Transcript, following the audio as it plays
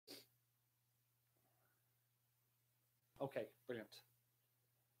Okay, brilliant.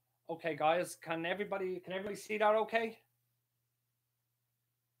 Okay, guys, can everybody see that okay?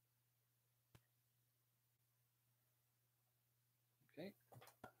 Okay.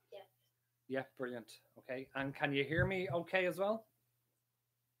 Yeah. Yeah, brilliant. Okay. And can you hear me okay as well?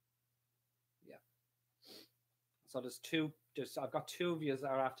 Yeah. So there's I've got two of you that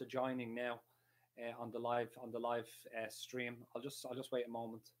are after joining now on the live stream. I'll just wait a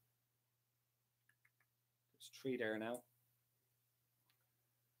moment. There's three there now.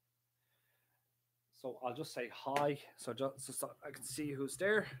 So I'll just say hi. So I can see who's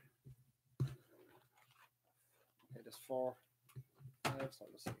there. Okay, there's four, five. So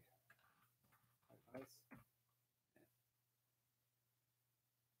I'll just say hi, guys.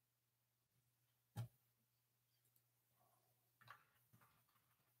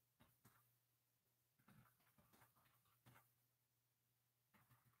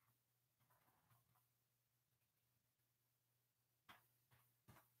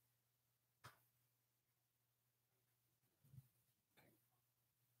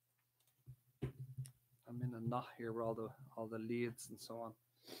 I'm in a knot here with all the leads and so on.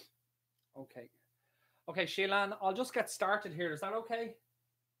 Okay. Okay, Sheilan, I'll just get started here. Is that okay?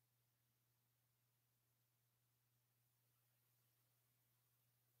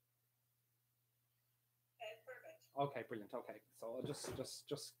 Perfect. Okay, brilliant. Okay, so I'll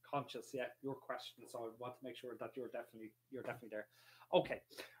just conscious, yeah, your question. So I want to make sure that you're definitely there. Okay,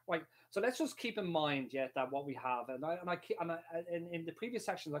 right. So let's just keep in mind, yeah, that what we have, in the previous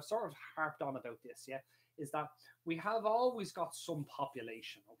sections, I've sort of harped on about this, yeah, is that we have always got some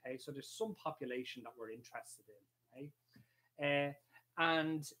population. Okay, so there's some population that we're interested in. Okay,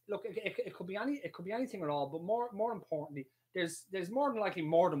 and look, it could be anything at all, but more importantly, there's more than likely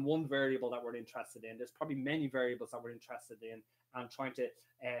more than one variable that we're interested in. There's probably many variables that we're interested in, and trying to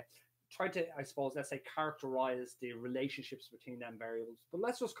I suppose, let's say, characterize the relationships between them variables. But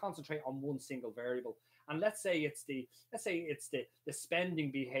let's just concentrate on one single variable, and let's say it's the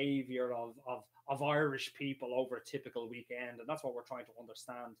spending behavior of Irish people over a typical weekend, and that's what we're trying to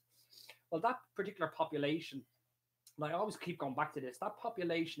understand. Well, that particular population, and I always keep going back to this, that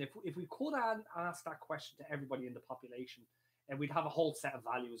population, if we could ask that question to everybody in the population, and we'd have a whole set of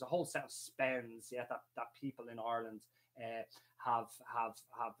values, a whole set of spends, yeah, that people in Ireland have,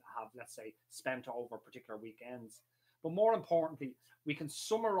 let's say, spent over particular weekends. But more importantly, we can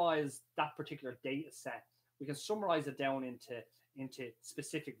summarize that particular data set. We can summarize it down into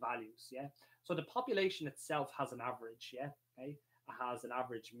specific values, yeah. So the population itself has an average, yeah, okay. It has an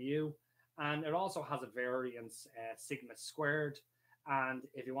average mu, and it also has a variance sigma squared. And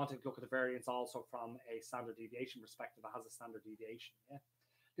if you want to look at the variance also from a standard deviation perspective, it has a standard deviation. Yeah,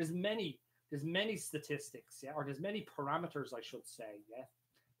 there's many statistics, yeah, or there's many parameters, I should say. Yeah,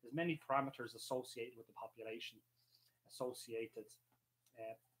 there's many parameters associated with the population, associated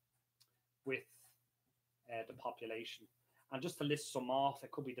uh, with the population. And just to list some off,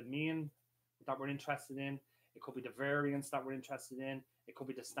 it could be the mean that we're interested in. It could be the variance that we're interested in. It could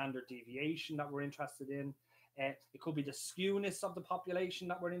be the standard deviation that we're interested in. It could be the skewness of the population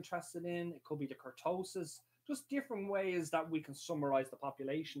that we're interested in. It could be the kurtosis. Just different ways that we can summarize the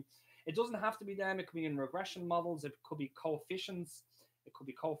population. It doesn't have to be them. It could be in regression models. It could be coefficients. It could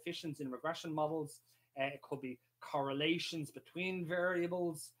be coefficients in regression models. It could be correlations between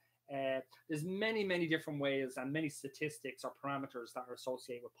variables. There's many different ways and many statistics or parameters that are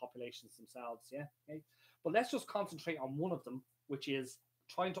associated with populations themselves. Yeah. Okay? But let's just concentrate on one of them, which is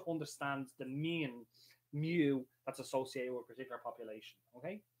trying to understand the mean mu that's associated with a particular population.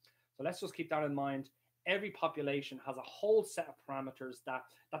 Okay. So let's just keep that in mind. Every population has a whole set of parameters that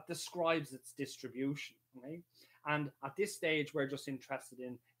describes its distribution. Okay. And at this stage, we're just interested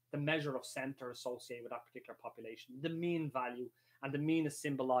in the measure of center associated with that particular population, the mean value, and the mean is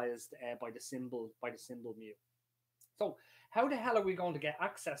symbolized by the symbol mu. So how the hell are we going to get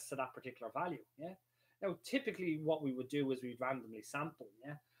access to that particular value? Yeah. Now, typically, what we would do is we randomly sample.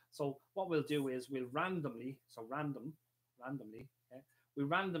 Yeah. So what we'll do is we'll randomly, okay, we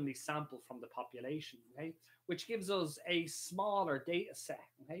randomly sample from the population, okay, which gives us a smaller data set,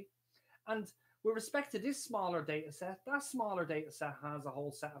 okay, and with respect to this smaller data set, that smaller data set has a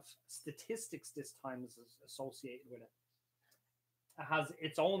whole set of statistics this time is associated with it. It has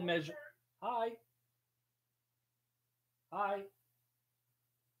its own measure. Hi, hi,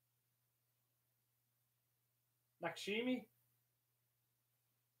 Lakshmi.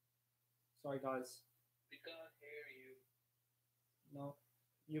 Sorry, guys. We can't hear you. No,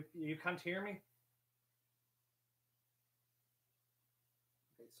 you can't hear me.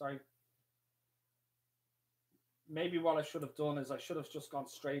 Okay, sorry. Maybe what I should have done is I should have just gone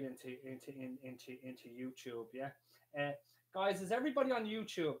straight into YouTube. Yeah. Guys, is everybody on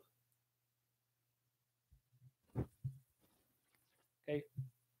YouTube? Okay.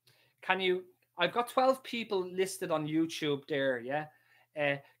 Can you, I've got 12 people listed on YouTube there, yeah?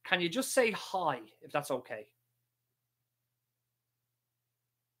 Can you just say hi, if that's okay?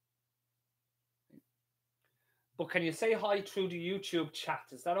 But can you say hi through the YouTube chat?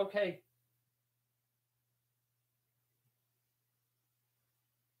 Is that okay?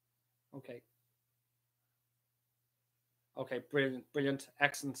 Okay. Okay, brilliant, brilliant,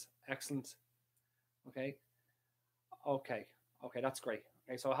 excellent, excellent. Okay. Okay. Okay, that's great.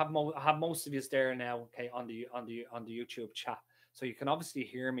 Okay, so I have most of you there now, okay, on the YouTube chat. So you can obviously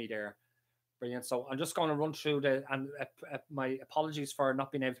hear me there. Brilliant. So I'm just going to run through my apologies for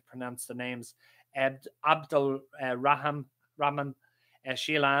not being able to pronounce the names. Abdul Rahman,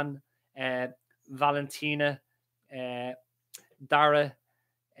 Sheilan, Valentina, Dara,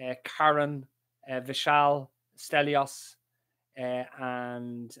 Karen, Vishal, Stelios,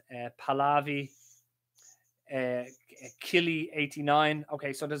 and Pallavi, Killy89.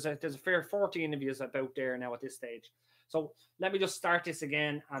 Okay, so there's a fair 14 of you about there now at this stage. So let me just start this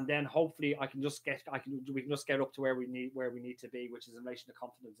again, and then hopefully we can just get up to where we need to be, which is in relation to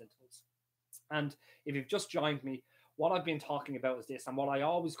confidence intervals. And if you've just joined me, what I've been talking about is this, and what I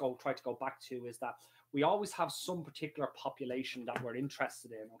always try to go back to is that we always have some particular population that we're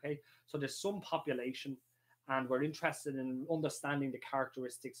interested in. Okay, so there's some population, and we're interested in understanding the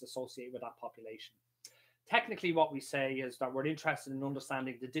characteristics associated with that population. Technically, what we say is that we're interested in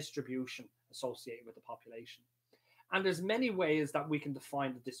understanding the distribution associated with the population. And there's many ways that we can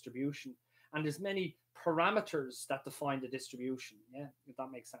define the distribution, and there's many parameters that define the distribution. Yeah, if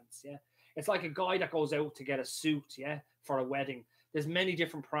that makes sense. Yeah, it's like a guy that goes out to get a suit, yeah, for a wedding. There's many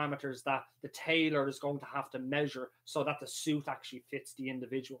different parameters that the tailor is going to have to measure so that the suit actually fits the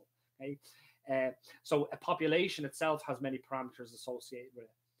individual. Okay, so a population itself has many parameters associated with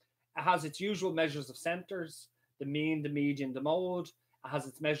it. It has its usual measures of centers, the mean, the median, the mode. It has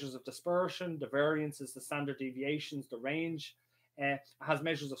its measures of dispersion, the variances, the standard deviations, the range. It has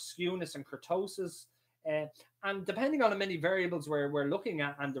measures of skewness and kurtosis. And depending on the many variables we're looking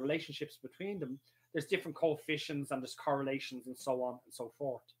at and the relationships between them, there's different coefficients and there's correlations and so on and so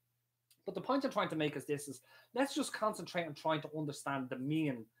forth. But the point I'm trying to make is this: is let's just concentrate on trying to understand the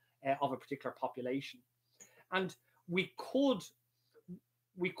mean of a particular population. And we could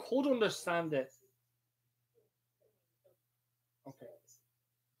understand it. Okay.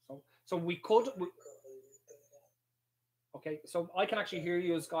 So we could. Okay, so I can actually hear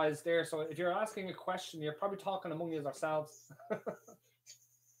you guys there. So if you're asking a question, you're probably talking among you ourselves.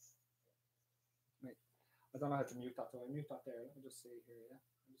 Wait, I don't know how to mute that. Do I mute that there? Let me just see here. Yeah,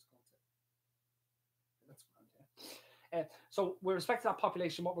 I'm just going to. That's grand. Yeah. So with respect to that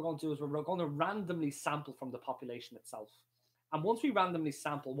population, what we're going to do is we're going to randomly sample from the population itself. And once we randomly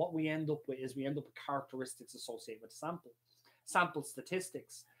sample, what we end up with is we end up with characteristics associated with the sample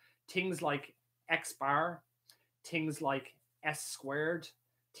statistics, things like X bar, things like S squared,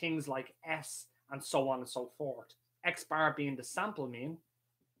 things like S, and so on and so forth. X bar being the sample mean,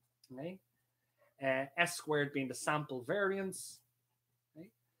 okay? S squared being the sample variance, okay?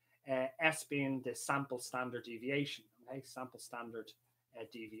 S being the sample standard deviation, okay? Sample standard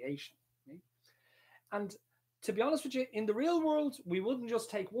deviation, okay? And to be honest with you, in the real world, we wouldn't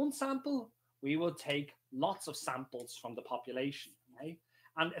just take one sample, we would take lots of samples from the population, okay?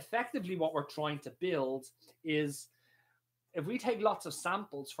 And effectively what we're trying to build is, if we take lots of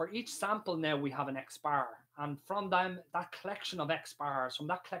samples, for each sample now we have an X bar. And from them, that collection of X bars, from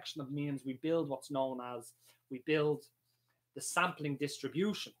that collection of means, we build what's known as, we build the sampling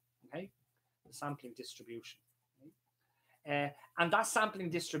distribution, okay? The sampling distribution. And that sampling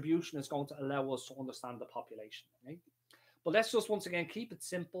distribution is going to allow us to understand the population. Okay? But let's just once again keep it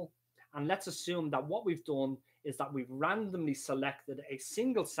simple, and let's assume that what we've done is that we've randomly selected a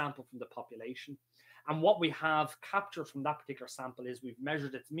single sample from the population, and what we have captured from that particular sample is we've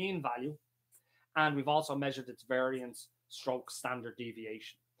measured its mean value, and we've also measured its variance stroke standard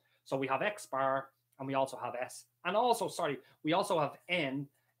deviation. So we have X bar, and we also have S, and also, sorry, we also have N,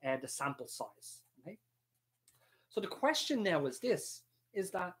 the sample size. So the question now is this,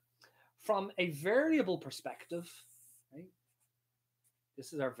 is that from a variable perspective, right,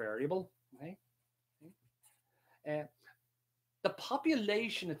 this is our variable, okay, the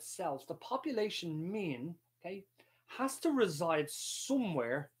population itself, the population mean, okay, has to reside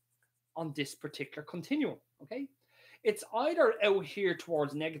somewhere on this particular continuum, okay? It's either out here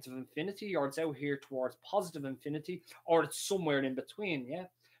towards negative infinity, or it's out here towards positive infinity, or it's somewhere in between, yeah?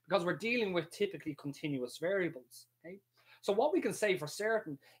 Because we're dealing with typically continuous variables, okay? So what we can say for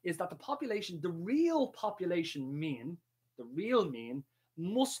certain is that the population, the real population mean, the real mean,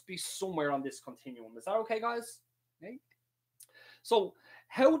 must be somewhere on this continuum. Is that okay, guys? Okay. So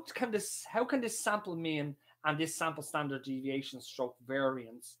how can this sample mean and this sample standard deviation stroke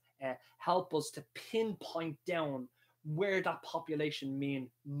variance help us to pinpoint down where that population mean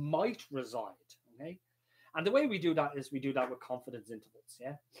might reside? Okay. And the way we do that is we do that with confidence intervals.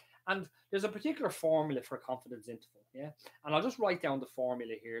 Yeah. And there's a particular formula for a confidence interval. Yeah. And I'll just write down the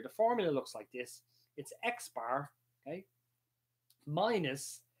formula here. The formula looks like this. It's X bar, okay,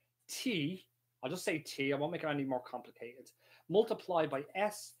 minus T. I'll just say T. I won't make it any more complicated. Multiplied by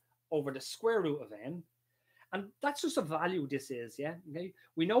S over the square root of N. And that's just a value this is, yeah? Okay.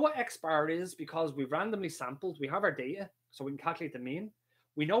 We know what X bar is because we've randomly sampled. We have our data, so we can calculate the mean.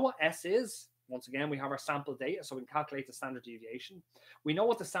 We know what S is. Once again, we have our sample data, so we can calculate the standard deviation. We know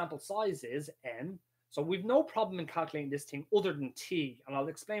what the sample size is, N. So we've no problem in calculating this thing other than T. And I'll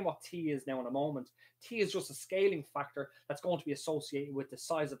explain what T is now in a moment. T is just a scaling factor that's going to be associated with the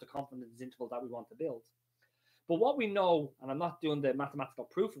size of the confidence interval that we want to build. But what we know, and I'm not doing the mathematical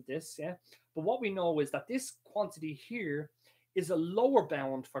proof of this, yeah, but what we know is that this quantity here is a lower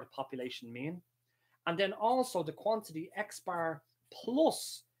bound for the population mean. And then also the quantity X bar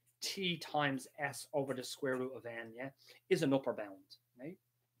plus T times S over the square root of N, yeah, is an upper bound, right?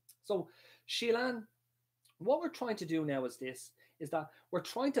 So, Sheilan, what we're trying to do now is that we're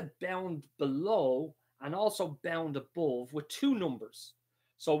trying to bound below and also bound above with two numbers.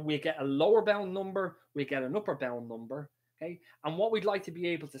 So we get a lower bound number, we get an upper bound number, okay? And what we'd like to be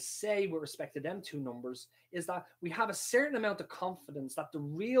able to say with respect to them two numbers is that we have a certain amount of confidence that the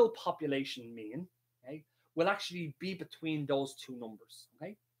real population mean, okay, will actually be between those two numbers,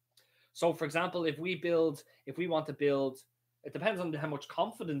 okay? So for example, if we want to build, it depends on how much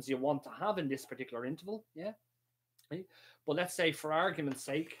confidence you want to have in this particular interval, yeah? Okay? But let's say for argument's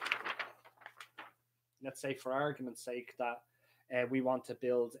sake that we want to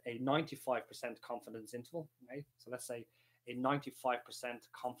build a 95% confidence interval, right? So let's say a 95%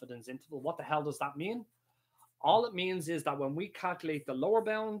 confidence interval. What the hell does that mean? All it means is that when we calculate the lower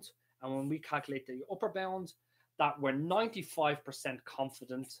bound and when we calculate the upper bound, that we're 95%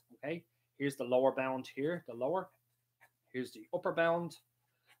 confident, okay? Here's the lower bound here, the lower. Here's the upper bound.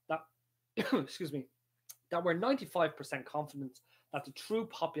 That, excuse me, that we're 95% confident that the true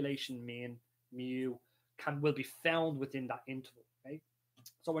population mean, mu, will be found within that interval, okay?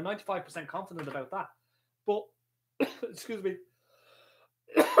 So we're 95% confident about that. But, excuse me,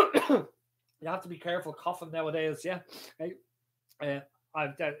 you have to be careful coughing nowadays, yeah? Okay?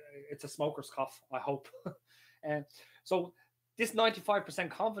 It's a smoker's cough, I hope. So this 95%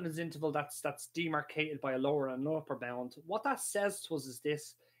 confidence interval that's demarcated by a lower and upper bound, what that says to us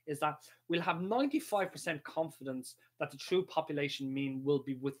is that we'll have 95% confidence that the true population mean will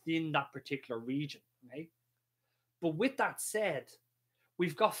be within that particular region, right? But with that said,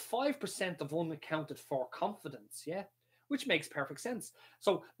 we've got 5% of unaccounted for confidence, yeah, which makes perfect sense.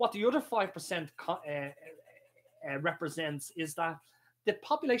 So what the other 5% represents is that the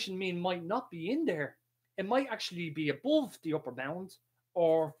population mean might not be in there. It might actually be above the upper bound,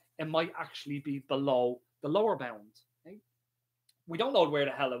 or it might actually be below the lower bound. Okay? We don't know where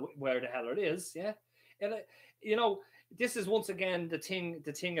the hell it is. Yeah, and this is once again the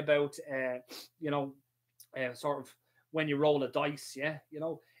thing about sort of when you roll a dice. Yeah,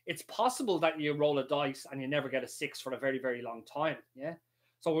 it's possible that you roll a dice and you never get a 6 for a very, very long time. Yeah.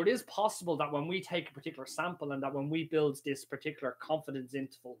 So it is possible that when we take a particular sample and that when we build this particular confidence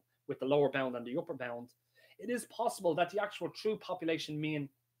interval with the lower bound and the upper bound, it is possible that the actual true population mean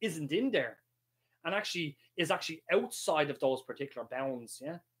isn't in there and is actually outside of those particular bounds.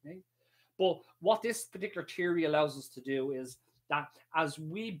 Yeah. Okay? But what this particular theory allows us to do is that as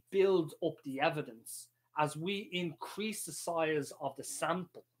we build up the evidence, as we increase the size of the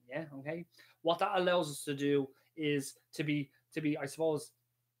sample, yeah, okay, what that allows us to do is to be, I suppose,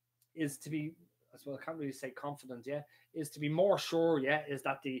 I can't really say confident, yeah, is to be more sure, yeah, is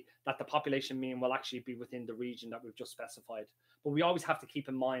that the population mean will actually be within the region that we've just specified. But we always have to keep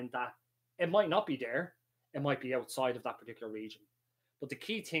in mind that it might not be there, it might be outside of that particular region. But the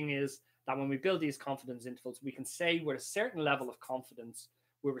key thing is that when we build these confidence intervals, we can say with a certain level of confidence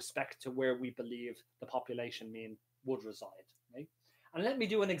with respect to where we believe the population mean would reside. Right? And let me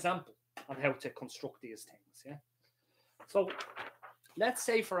do an example on how to construct these things. Yeah. So let's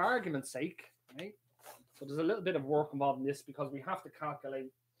say for argument's sake, right? So there's a little bit of work involved in this because we have to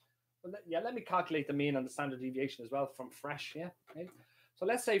calculate. Well, let me calculate the mean and the standard deviation as well from fresh. Yeah. Right? So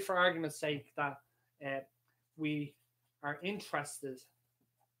let's say for argument's sake that we are interested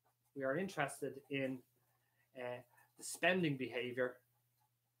in the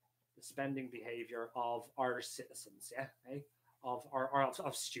spending behavior of Irish citizens, yeah, okay,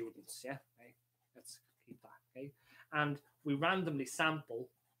 of students, yeah, okay. Let's keep that, okay, and we randomly sample.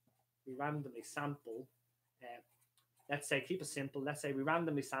 Uh, let's say, keep it simple. Let's say we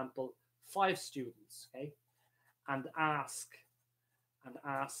randomly sample 5 students, okay, and ask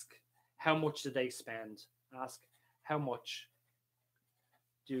how much do they spend? Ask how much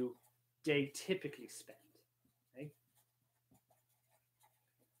do they typically spend? Okay.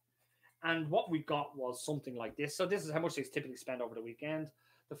 And what we got was something like this. So this is how much they typically spend over the weekend.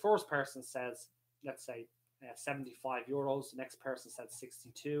 The first person says, let's say, 75 euros. The next person said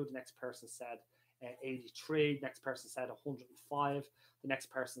 62. The next person said 83. The next person said 105. The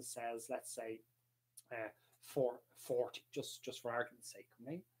next person says, let's say, 40, just for argument's sake.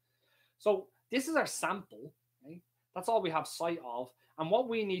 Okay. So this is our sample. Okay. That's all we have sight of. And what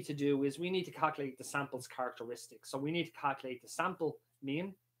we need to do is we need to calculate the sample's characteristics. So we need to calculate the sample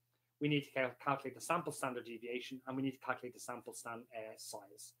mean. We need to calculate the sample standard deviation, and we need to calculate the sample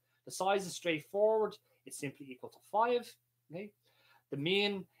size. The size is straightforward. It's simply equal to 5. Okay. The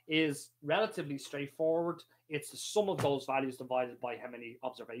mean is relatively straightforward. It's the sum of those values divided by how many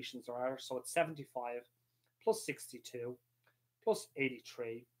observations there are. So it's 75 plus 62 plus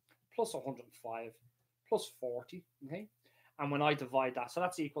 83 plus 105 plus 40. Okay. And when I divide that, so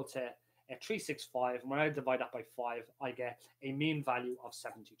that's equal to 365. And when I divide that by 5, I get a mean value of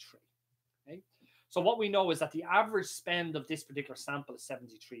 73. Okay. So what we know is that the average spend of this particular sample is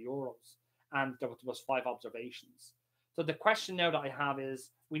 73 euros, and there was 5 observations. So the question now that I have is,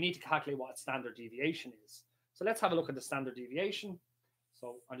 we need to calculate what standard deviation is. So let's have a look at the standard deviation.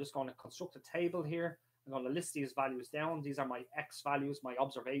 So I'm just going to construct a table here. I'm going to list these values down. These are my X values, my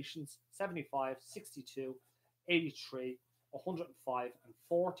observations: 75, 62, 83, 105, and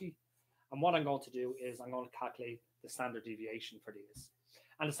 40. And what I'm going to do is I'm going to calculate the standard deviation for these.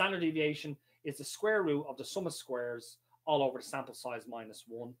 And the standard deviation is the square root of the sum of squares all over the sample size minus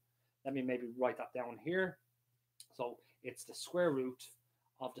 1. Let me maybe write that down here. So it's the square root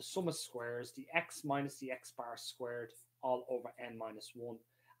of the sum of squares, the x minus the x bar squared, all over n minus 1.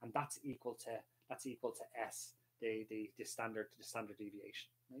 And that's equal to s, the standard deviation.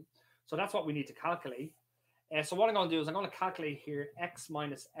 Right? So that's what we need to calculate. So what I'm going to do is I'm going to calculate here x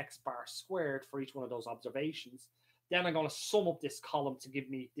minus x bar squared for each one of those observations. Then I'm going to sum up this column to give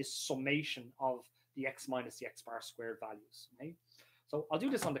me this summation of the x minus the x bar squared values. Okay? So I'll do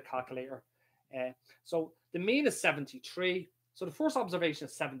this on the calculator. So the mean is 73. So the first observation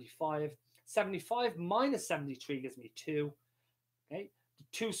is 75. 75 minus 73 gives me 2. Okay? The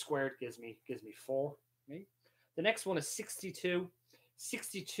 2 squared gives me 4. Okay? The next one is 62.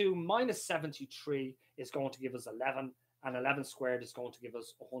 62 minus 73 is going to give us 11, and 11 squared is going to give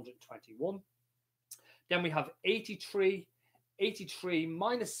us 121. Then we have 83. 83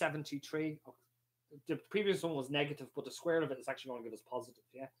 minus 73. The previous one was negative, but the square of it is actually going to give us positive.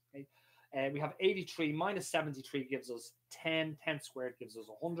 Yeah. Okay. We have 83 minus 73 gives us 10. 10 squared gives us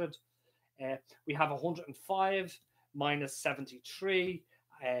 100. We have 105 minus 73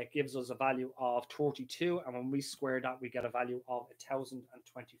 gives us a value of 32. And when we square that, we get a value of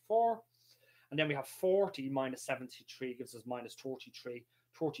 1024. And then we have 40 minus 73 gives us minus 33.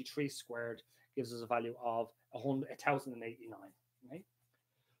 33 squared gives us a value of 1089. Okay?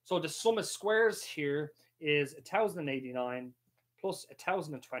 So the sum of squares here is 1089 plus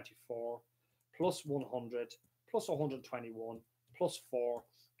 1024 plus 100 plus 121 plus 4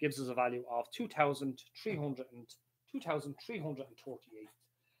 gives us a value of 2338.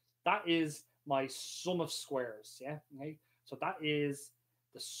 That is my sum of squares. Yeah. Okay. So that is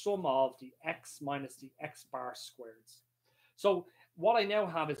the sum of the x minus the x bar squareds. So what I now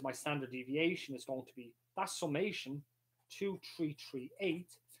have is my standard deviation is going to be that summation,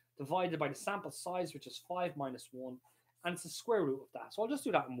 2338, divided by the sample size, which is 5 minus 1, and it's the square root of that. So I'll just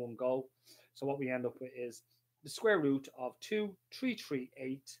do that in one go. So what we end up with is the square root of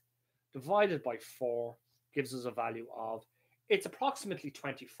 2338 divided by 4 gives us a value of, it's approximately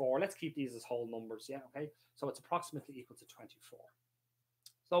 24. Let's keep these as whole numbers. Yeah, okay. So it's approximately equal to 24.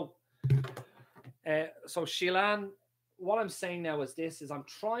 So Sheilan, what I'm saying now is this, is I'm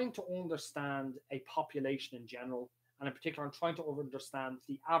trying to understand a population in general, and in particular, I'm trying to understand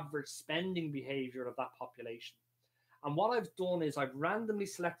the average spending behavior of that population. And what I've done is I've randomly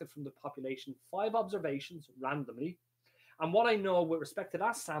selected from the population 5 observations randomly. And what I know with respect to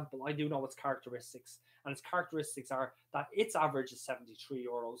that sample, I do know its characteristics. And its characteristics are that its average is 73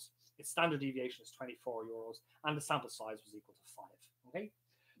 euros, its standard deviation is 24 euros, and the sample size was equal to 5. Okay.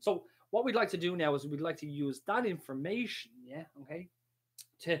 So what we'd like to do now is we'd like to use that information, yeah, okay,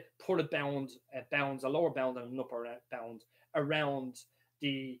 to put a lower bound and an upper bound around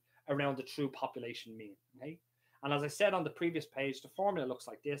the true population mean. Okay, and as I said on the previous page, the formula looks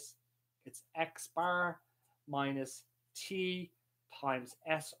like this: it's x bar minus t times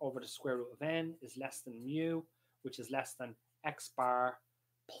s over the square root of n is less than mu, which is less than x bar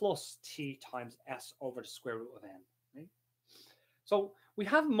plus t times s over the square root of n. Okay? So we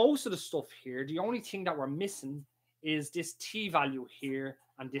have most of the stuff here. The only thing that we're missing is this t value here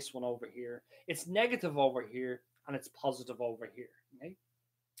and this one over here. It's negative over here and it's positive over here. Okay?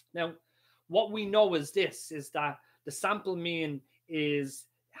 Now, what we know is this, is that the sample mean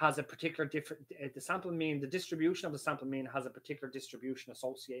has a particular the distribution of the sample mean has a particular distribution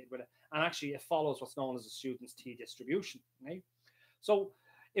associated with it. And actually it follows what's known as a student's t distribution. Okay? So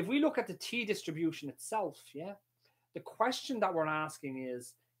if we look at the t distribution itself, yeah, the question that we're asking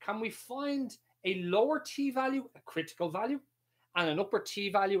is, can we find a lower t value, a critical value, and an upper t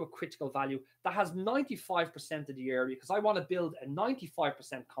value, a critical value, that has 95% of the area? Because I want to build a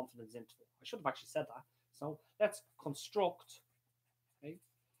 95% confidence interval. I should have actually said that. So let's construct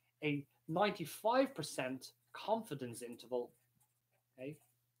a 95% confidence interval. Okay,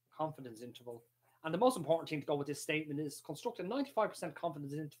 confidence interval. And the most important thing to go with this statement is construct a 95%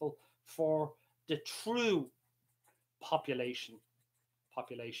 confidence interval for the true population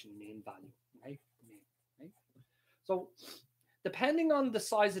mean value. Okay? Okay? So depending on the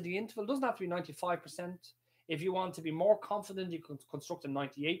size of the interval, it doesn't have to be 95%. If you want to be more confident, you can construct a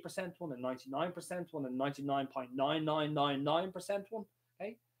 98% one, a 99% one, a 99.9999% one.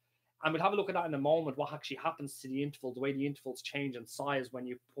 Okay? And we'll have a look at that in a moment, what actually happens to the interval, the way the intervals change in size when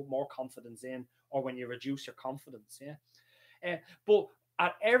you put more confidence in or when you reduce your confidence. Yeah. But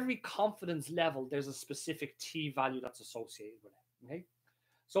at every confidence level, there's a specific t value that's associated with it. Okay.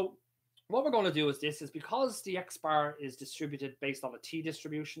 So what we're going to do is this, is because the x bar is distributed based on a t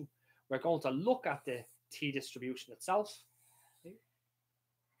distribution, we're going to look at the t distribution itself. Okay.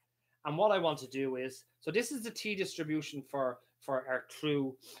 And what I want to do is, so this is the t distribution for our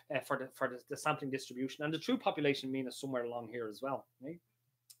true, for the sampling distribution, and the true population mean is somewhere along here as well. Right?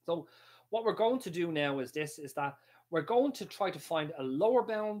 So what we're going to do now is this, is that we're going to try to find a lower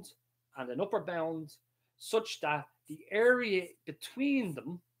bound and an upper bound such that the area between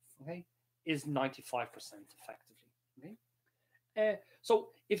them, okay, is 95% effectively. Okay? So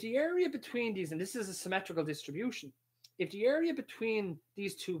if the area between these, and this is a symmetrical distribution, if the area between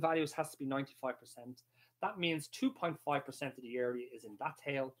these two values has to be 95%, that means 2.5% of the area is in that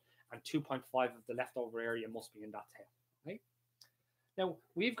tail, and 2.5 of the leftover area must be in that tail. Okay? Now,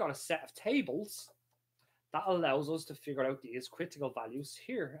 we've got a set of tables that allows us to figure out these critical values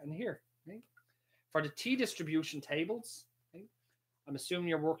here and here. Okay? For the t distribution tables, okay, I'm assuming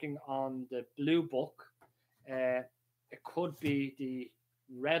you're working on the blue book. It could be the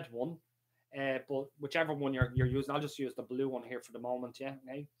red one, but whichever one you're using, I'll just use the blue one here for the moment. Yeah.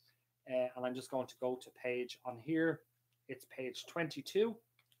 Okay? And I'm just going to go to page on here. It's page 22.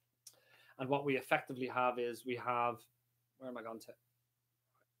 And what we effectively have is we have, where am I going to?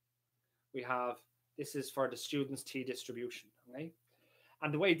 We have, this is for the student's t distribution. Okay?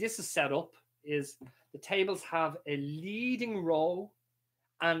 And the way this is set up is the tables have a leading row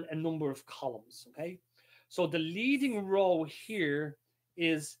and a number of columns. Okay? So the leading row here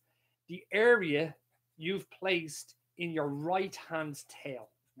is the area you've placed in your right-hand tail.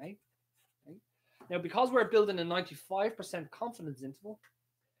 Okay? Okay? Now, because we're building a 95% confidence interval,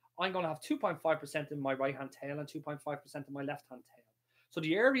 I'm going to have 2.5% in my right-hand tail and 2.5% in my left-hand tail. So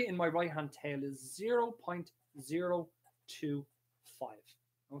the area in my right-hand tail is 0.025.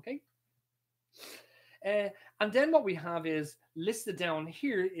 Okay? And then what we have is listed down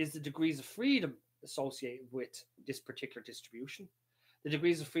here is the degrees of freedom associated with this particular distribution. The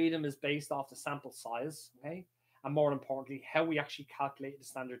degrees of freedom is based off the sample size, okay? And more importantly, how we actually calculate the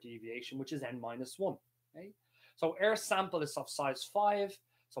standard deviation, which is n-1, okay? So our sample is of size 5,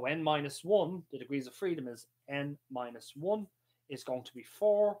 so n-1, the degrees of freedom is n-1, is going to be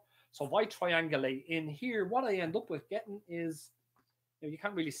 4. So if I triangulate in here, what I end up with getting is, you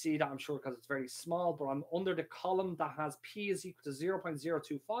can't really see that, I'm sure, because it's very small, but I'm under the column that has p is equal to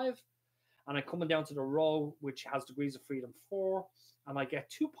 0.025, and I'm coming down to the row which has degrees of freedom 4, and I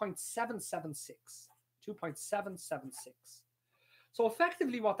get 2.776. 2.776. So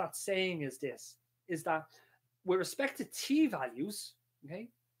effectively what that's saying is this, is that with respect to t values,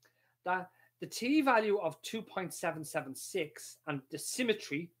 okay, that the t value of 2.776 and the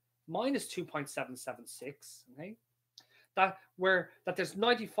symmetry minus 2.776, okay, that there's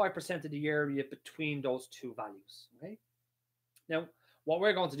 95% of the area between those two values. Okay. Now, what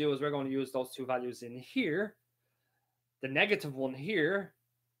we're going to do is we're going to use those two values in here. The negative one here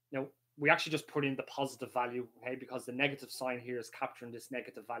Now, we actually just put in the positive value, okay, because the negative sign here is capturing this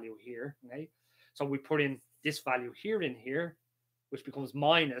negative value here, okay? So we put in this value here in here, which becomes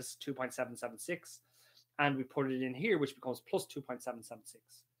minus 2.776, and we put it in here, which becomes plus 2.776.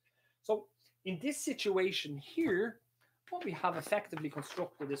 So in this situation here, what we have effectively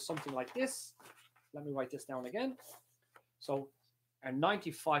constructed is something like this. Let me write this down again. So a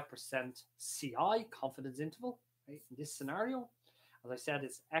 95% CI, confidence interval, right, in this scenario. As I said,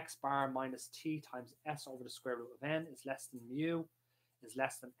 it's x bar minus t times s over the square root of n is less than mu, is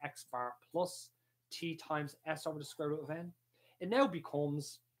less than x bar plus t times s over the square root of n. It now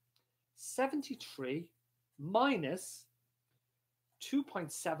becomes 73 minus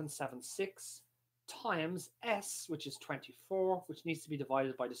 2.776 times s, which is 24, which needs to be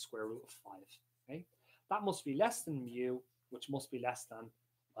divided by the square root of 5. Okay? That must be less than mu, which must be less than,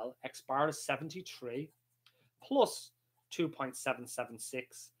 well, x bar is 73 plus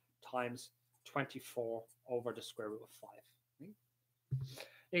 2.776 times 24 over the square root of 5. Okay?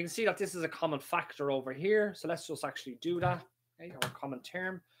 You can see that this is a common factor over here. So let's just actually do that, okay, or a common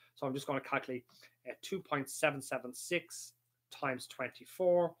term. So I'm just going to calculate 2.776 times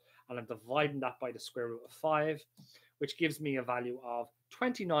 24, and I'm dividing that by the square root of 5, which gives me a value of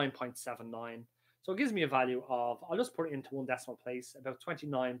 29.79. So it gives me a value of, I'll just put it into one decimal place, about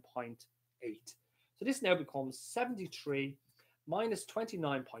 29.8. So this now becomes 73 minus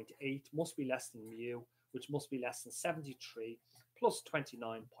 29.8 must be less than mu, which must be less than 73 plus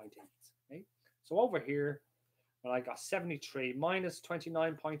 29.8. Okay? So over here, when I got 73 minus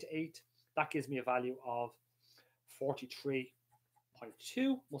 29.8, that gives me a value of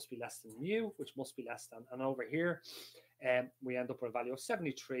 43.2, must be less than mu, which must be less than, and over here, we end up with a value of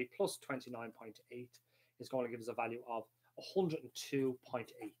 73 plus 29.8 is going to give us a value of 102.8.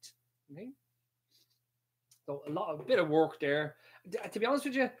 Okay? So a bit of work there. To be honest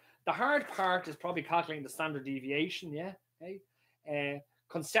with you, the hard part is probably calculating the standard deviation, yeah? Okay?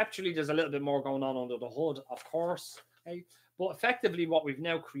 Conceptually, there's a little bit more going on under the hood, of course. Okay? But effectively, what we've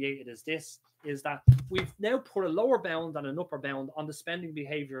now created is this, is that we've now put a lower bound and an upper bound on the spending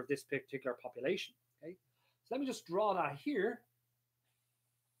behavior of this particular population. Okay? So let me just draw that here.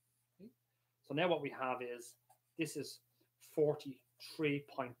 Okay? So now what we have is, this is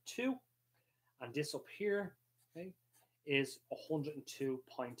 43.2, and this up here, okay, is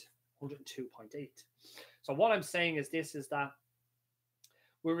 102.8. So what I'm saying is this, is that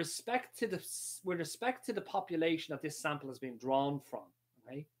with respect to the population that this sample has been drawn from,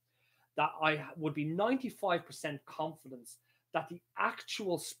 okay, that I would be 95% confidence that the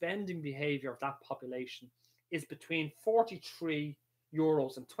actual spending behavior of that population is between 43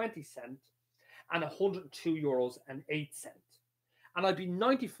 euros and 20 cents and 102 euros and 8 cents. And I'd be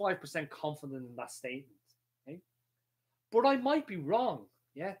 95% confident in that statement. Okay? But I might be wrong.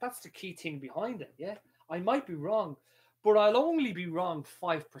 Yeah, that's the key thing behind it. Yeah, I might be wrong, but I'll only be wrong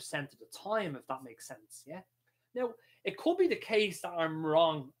 5% of the time, if that makes sense. Yeah. Now, it could be the case that I'm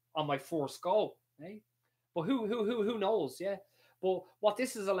wrong on my first go. Okay? But who knows? Yeah. But what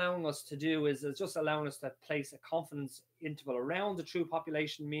this is allowing us to do is just allowing us to place a confidence interval around the true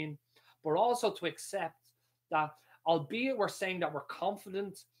population mean, but also to accept that, albeit we're saying that we're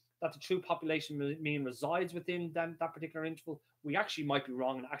confident that the true population mean resides within that particular interval, we actually might be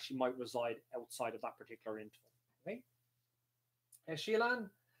wrong and actually might reside outside of that particular interval. Okay?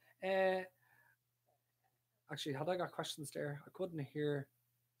 Sheilan, actually, had I got questions there? I couldn't hear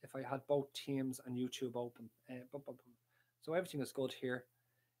if I had both Teams and YouTube open. So everything is good here.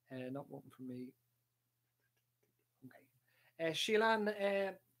 Not working for me. Okay. Sheilan,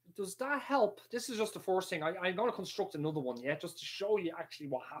 does that help? This is just the first thing. I'm going to construct another one, yeah, just to show you actually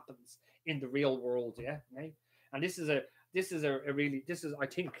what happens in the real world, yeah. Okay? And this is I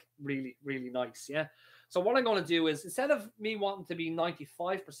think really nice, yeah. So what I'm going to do is, instead of me wanting to be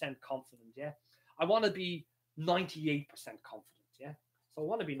 95% confident, yeah, I want to be 98% confident, yeah. So I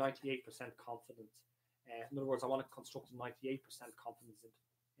want to be 98% confident. In other words, I want to construct a 98% confidence interval,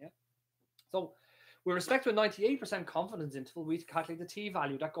 yeah. So with respect to a 98% confidence interval, we calculate the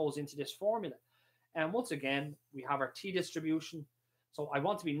t-value that goes into this formula. And once again, we have our t-distribution. So I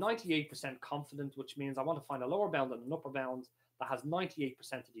want to be 98% confident, which means I want to find a lower bound and an upper bound that has 98%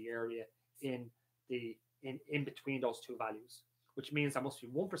 of the area in between those two values, which means I must be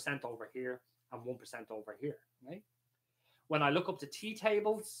 1% over here and 1% over here. Right? When I look up the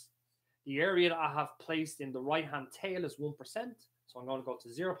t-tables, the area that I have placed in the right-hand tail is 1%. So I'm going to go to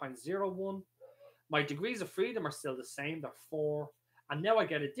 0.01. My degrees of freedom are still the same. They're 4. And now I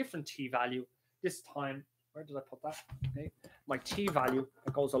get a different t-value. This time, where did I put that? Okay. My t-value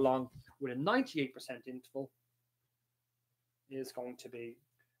that goes along with a 98% interval is going to be,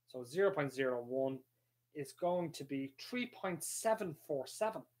 So 0.01 is going to be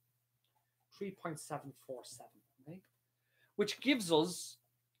 3.747. 3.747, okay? Which gives us,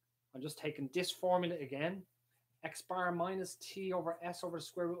 I'm just taking this formula again, x bar minus t over s over the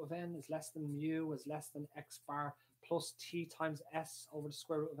square root of n is less than mu is less than x bar plus t times s over the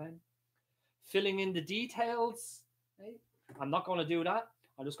square root of n. Filling in the details, okay? I'm not going to do that.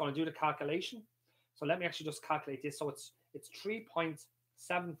 I'm just going to do the calculation. So let me actually just calculate this. So it's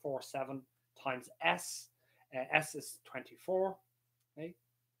 3.747 times s. S is 24, okay?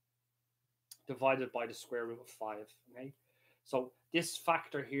 Divided by the square root of 5, okay? So this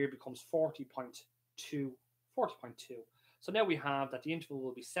factor here becomes 40.2. So now we have that the interval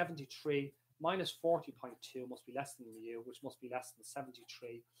will be 73 minus 40.2 must be less than mu, which must be less than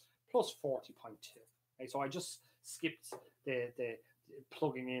 73 plus 40.2. Okay, so I just skipped the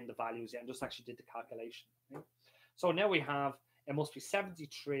plugging in the values and just actually did the calculation. Okay? So now we have it must be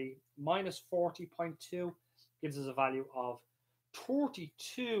 73 minus 40.2 gives us a value of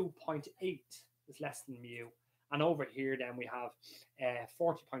 32.8 is less than mu. And over here then we have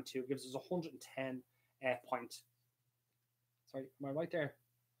 40.2 gives us 110 point. Sorry, am I right there?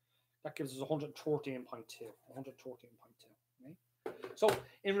 That gives us 113.2. 113.2. Okay? So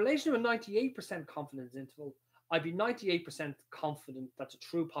in relation to a 98% confidence interval, I'd be 98% confident that the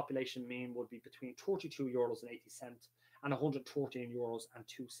true population mean would be between 32 euros and 80 cents and 113 euros and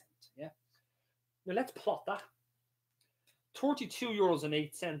 2 cents. Yeah. Now let's plot that. 32 euros and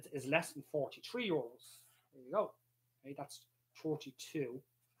 8 cents is less than 43 euros. There you go. Okay, that's 42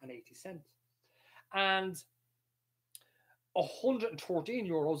 and 80 cents. And 114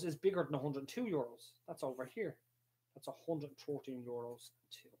 euros is bigger than 102 euros. That's over here. That's 114 euros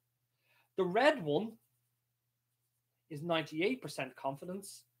and 2. The red one is 98%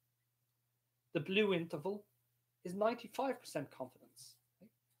 confidence. The blue interval is 95% confidence.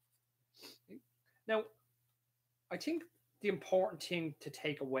 Okay. Now, I think the important thing to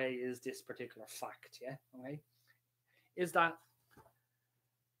take away is this particular fact, yeah, okay, is that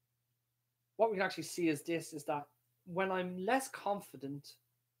what we can actually see is this, is that when I'm less confident,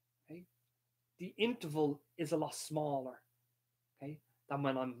 okay, the interval is a lot smaller, okay, than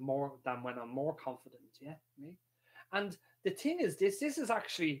when I'm more confident, yeah, okay? And the thing is, this is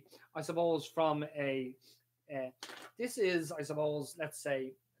actually, I suppose, from a this is, I suppose, let's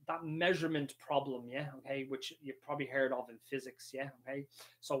say that measurement problem, yeah, okay, which you've probably heard of in physics, yeah, okay.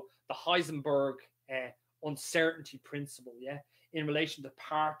 So the Heisenberg uncertainty principle, yeah, in relation to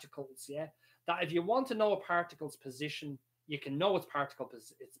particles, yeah, that if you want to know a particle's position, you can know its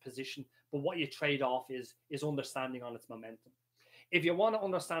position, but what you trade off is understanding on its momentum. If you want to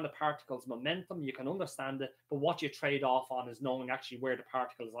understand a particle's momentum, you can understand it, but what you trade off on is knowing actually where the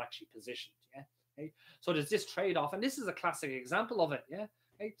particle is actually positioned. Yeah. Okay? So there's this trade-off, and this is a classic example of it. Yeah.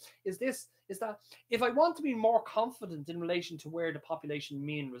 Okay? Is that if I want to be more confident in relation to where the population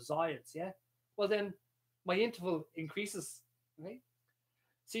mean resides, yeah, well then my interval increases. Okay.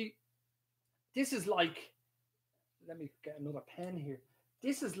 See, this is like, let me get another pen here.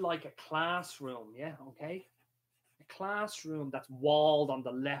 This is like a classroom. Yeah. Okay. Classroom that's walled on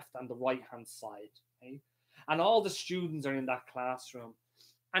the left and the right hand side, okay? And all the students are in that classroom.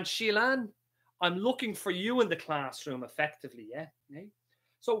 And Sheilan, I'm looking for you in the classroom effectively, yeah? Okay?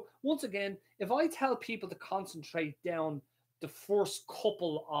 So once again, if I tell people to concentrate down the first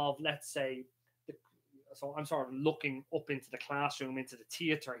couple of, let's say, so I'm sort of looking up into the classroom, into the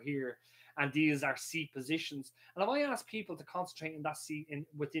theater here, and these are seat positions. And if I ask people to concentrate in that seat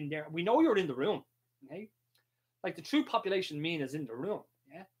within there, we know you're in the room, okay? Like the true population mean is in the room,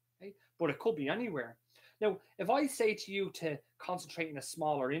 yeah, okay? But it could be anywhere. Now, if I say to you to concentrate in a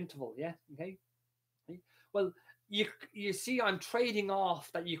smaller interval, yeah, okay, well, you see, I'm trading off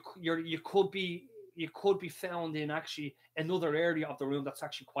that you could be found in actually another area of the room that's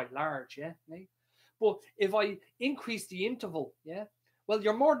actually quite large, yeah, okay? But if I increase the interval, yeah, well,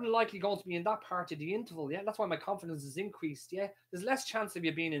 you're more than likely going to be in that part of the interval, yeah. That's why my confidence is increased, yeah. There's less chance of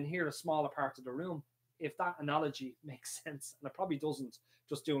you being in here, a smaller part of the room, if that analogy makes sense, and it probably doesn't,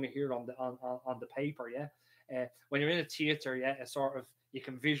 just doing it here on the paper, yeah. When you're in a theater, yeah, it's sort of, you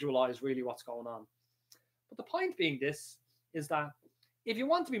can visualize really what's going on. But the point being this is that if you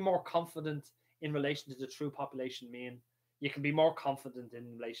want to be more confident in relation to the true population mean, you can be more confident in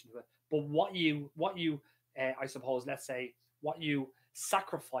relation to it. But what you I suppose, let's say, what you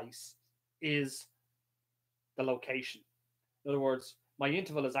sacrifice is the location. In other words, my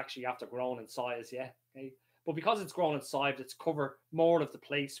interval is actually after grown in size, yeah. Okay. But because it's grown in size, it's covered more of the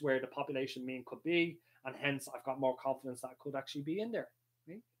place where the population mean could be, and hence I've got more confidence that it could actually be in there.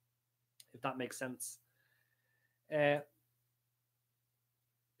 Okay? If that makes sense.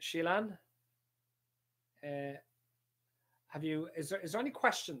 Sheilan, have you? Is there any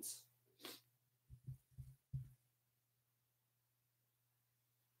questions?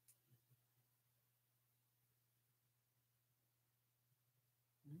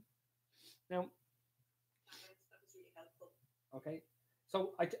 Now, That was really helpful. okay.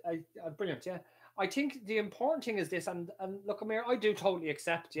 So brilliant. Yeah, I think the important thing is this, and look, Amir, I do totally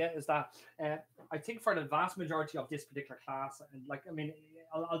accept. Yeah, is that I think for the vast majority of this particular class, and like I mean,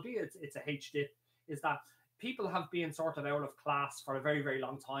 albeit it's a H.Dip, is that people have been sort of out of class for a very very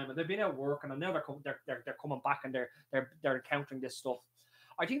long time, and they've been out working, and now they're coming back, and they're encountering this stuff.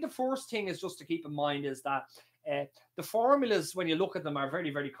 I think the first thing is just to keep in mind is that the formulas, when you look at them, are very,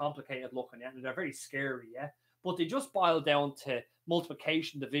 very complicated looking, and they're very scary, yeah. But they just boil down to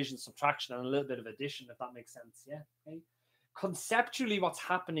multiplication, division, subtraction, and a little bit of addition, if that makes sense, yeah. Okay. Conceptually, what's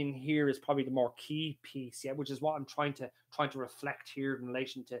happening here is probably the more key piece, yeah, which is what I'm trying to reflect here in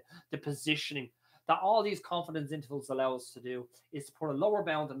relation to the positioning that all these confidence intervals allow us to do is to put a lower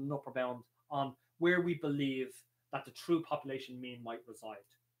bound and an upper bound on where we believe that the true population mean might reside.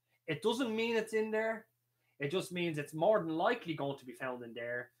 It doesn't mean it's in there. It just means it's more than likely going to be found in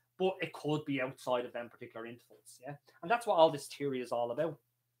there, but it could be outside of them particular intervals. Yeah. And that's what all this theory is all about.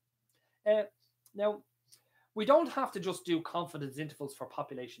 Now, we don't have to just do confidence intervals for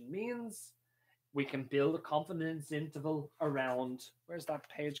population means. We can build a confidence interval around, where's that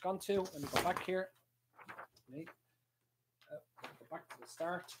page gone to? Let me go back here. Okay. Go back to the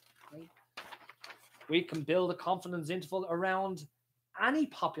start. Okay. We can build a confidence interval around any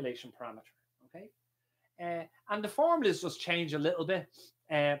population parameter. Okay. And the formulas just change a little bit.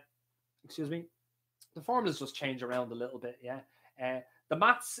 Excuse me. The formulas just change around a little bit. Yeah. The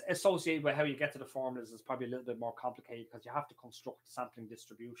maths associated with how you get to the formulas is probably a little bit more complicated because you have to construct the sampling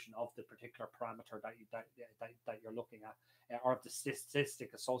distribution of the particular parameter that you're looking at, or of the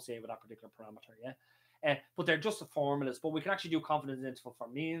statistic associated with that particular parameter. Yeah. But they're just the formulas. But we can actually do a confidence interval for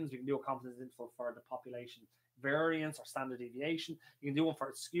means. We can do a confidence interval for the population variance or standard deviation. You can do one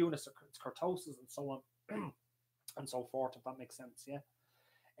for skewness or kurtosis and so on and so forth, if that makes sense.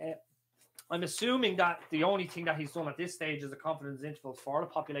 Yeah. I'm assuming that the only thing that he's done at this stage is a confidence interval for the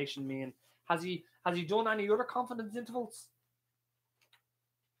population mean. Has he done any other confidence intervals?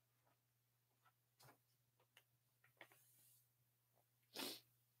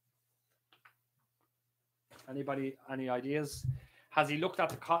 Anybody, any ideas? Has he looked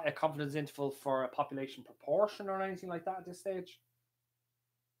at a confidence interval for a population proportion or anything like that at this stage?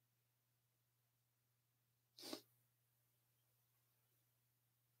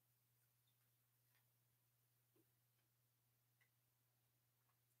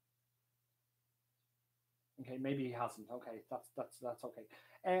 Okay, maybe he hasn't. Okay, that's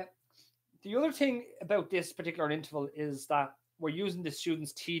okay. The other thing about this particular interval is that we're using the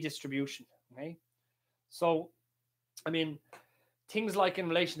student's t distribution. Okay, so I mean, things like in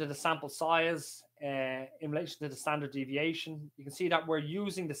relation to the sample size, in relation to the standard deviation, you can see that we're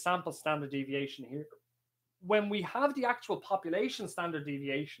using the sample standard deviation here. When we have the actual population standard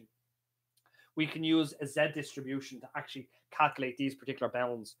deviation, we can use a z distribution to actually calculate these particular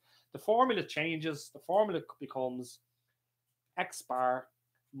bounds. The formula changes. The formula becomes x bar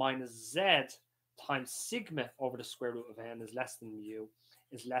minus z times sigma over the square root of n is less than mu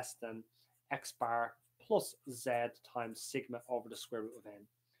is less than x bar plus z times sigma over the square root of n.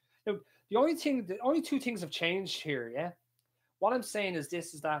 Now, the only two things have changed here, yeah? What I'm saying is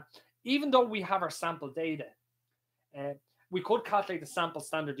this, is that even though we have our sample data, we could calculate the sample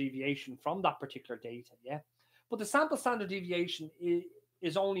standard deviation from that particular data, yeah? But the sample standard deviation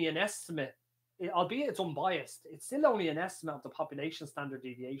is only an estimate, albeit it's unbiased. It's still only an estimate of the population standard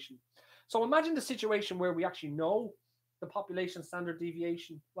deviation. So imagine the situation where we actually know the population standard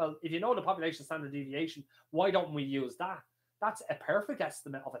deviation. Well, if you know the population standard deviation, why don't we use that? That's a perfect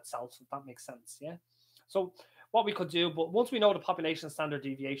estimate of itself, if that makes sense, yeah? So what we could do, but once we know the population standard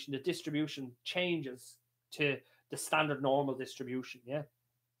deviation, the distribution changes to the standard normal distribution, yeah?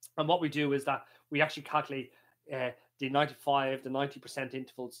 And what we do is that we actually calculate the 95, the 90%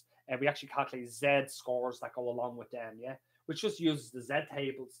 intervals, and we actually calculate Z scores that go along with them, yeah? Which just uses the Z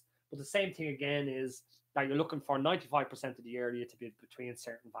tables. But the same thing again is that you're looking for 95% of the area to be between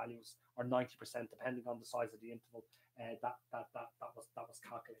certain values, or 90% depending on the size of the interval that was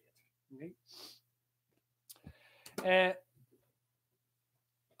calculated. Okay.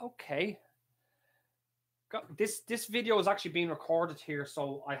 Okay. This video is actually being recorded here,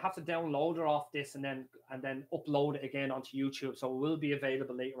 so I have to download it off this and then upload it again onto YouTube. So it will be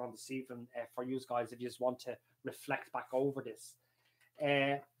available later on this evening for you guys if you just want to reflect back over this.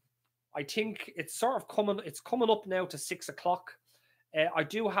 I think it's sort of coming up now to 6 o'clock. I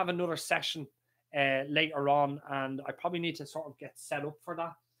do have another session later on, and I probably need to sort of get set up for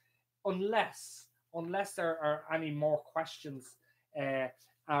that, unless there are any more questions,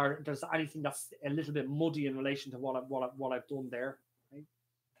 or there's anything that's a little bit muddy in relation to what I've done there. Right?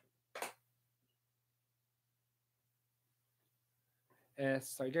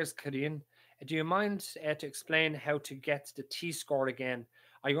 Sorry, there's Karine. Do you mind to explain how to get the T-score again?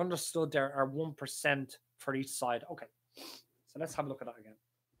 I understood there are 1% for each side. Okay, so let's have a look at that again.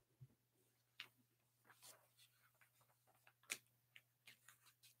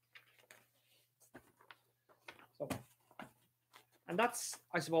 So, and that's,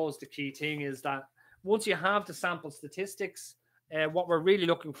 I suppose, the key thing is that once you have the sample statistics, what we're really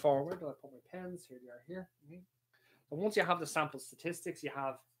looking for, where do I put my pens? Here they are here. Okay. So once you have the sample statistics, you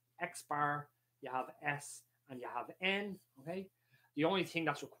have X bar, you have S, and you have N, okay? The only thing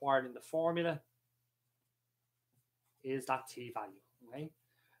that's required in the formula is that T value, okay?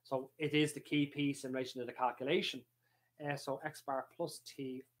 So it is the key piece in relation to the calculation. So X bar plus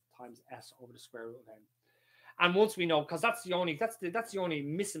T times S over the square root of N. And once we know, because that's the only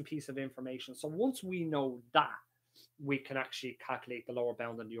missing piece of information. So once we know that, we can actually calculate the lower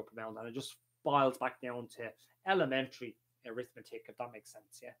bound and the upper bound, and it just boils back down to elementary arithmetic, if that makes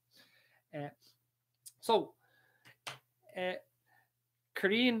sense. Yeah.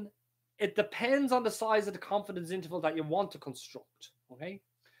 Karine, it depends on the size of the confidence interval that you want to construct. Okay.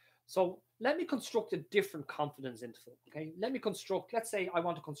 So let me construct a different confidence interval. Okay. Let me construct. Let's say I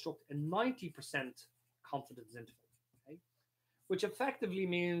want to construct a 90% confidence interval. Okay. Which effectively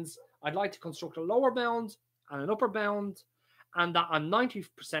means I'd like to construct a lower bound and an upper bound, and that I'm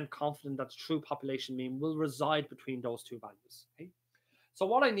 90% confident that the true population mean will reside between those two values. Okay? So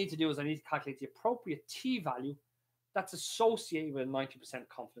what I need to do is I need to calculate the appropriate T value that's associated with a 90%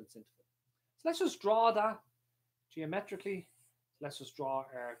 confidence interval. So let's just draw that geometrically. Let's just draw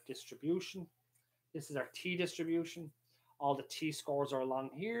our distribution. This is our T distribution. All the T scores are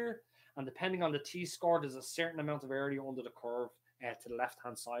along here, and depending on the T score, there's a certain amount of area under the curve to the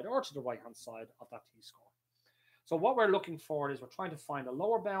left-hand side or to the right-hand side of that T score. So what we're looking for is we're trying to find a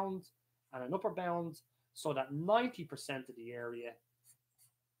lower bound and an upper bound so that 90% of the area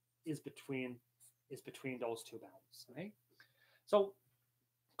is between those two bounds. Okay. So,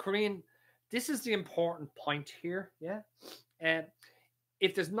 Karine, this is the important point here. Yeah.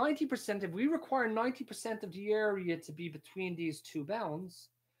 If there's 90%, if we require 90% of the area to be between these two bounds,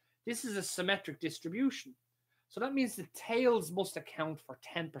 this is a symmetric distribution. So that means the tails must account for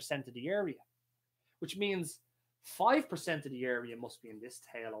 10% of the area, which means 5% of the area must be in this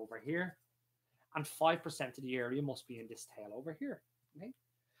tail over here, and 5% of the area must be in this tail over here. Okay.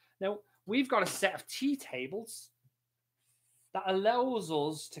 Now, we've got a set of T tables that allows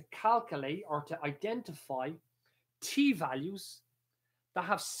us to calculate or to identify T values that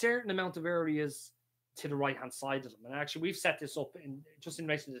have certain amount of areas to the right-hand side of them. And actually, we've set this up just in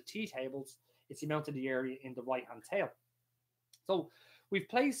relation to the T tables. It's the amount of the area in the right-hand tail. So we've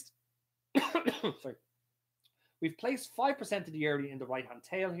placed, sorry, we've placed 5% of the area in the right-hand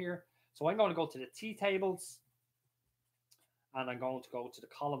tail here. So I'm going to go to the T tables, and I'm going to go to the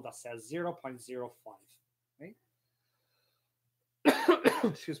column that says 0.05. Right?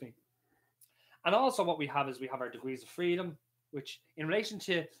 Excuse me. And also what we have is we have our degrees of freedom, which in relation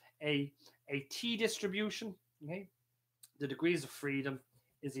to a T distribution, okay, the degrees of freedom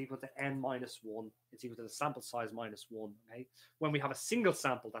is equal to n minus 1. It's equal to the sample size minus 1, okay, when we have a single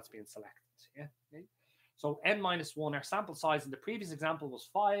sample that's being selected. Yeah. Okay? So n minus 1, our sample size in the previous example was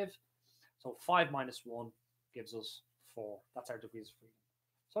 5. So 5 minus 1 gives us 4. That's our degrees of freedom.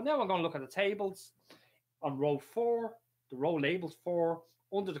 So now I'm going to look at the tables. On row 4, the row labeled 4,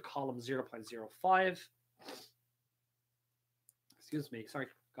 under the column 0.05. Excuse me, sorry,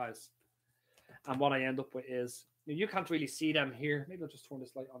 guys. And what I end up with is, you can't really see them here. Maybe I'll just turn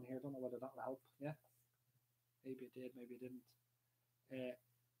this light on here. I don't know whether that will help. Yeah, maybe it did, maybe it didn't.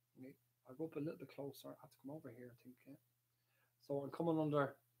 I'll go up a little bit closer. I have to come over here, I think. Yeah. So I'm coming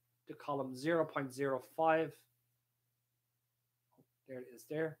under the column 0.05. There it is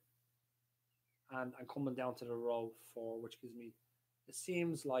there. And I'm coming down to the row 4, which gives me, it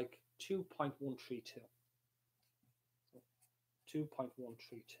seems like 2.132. So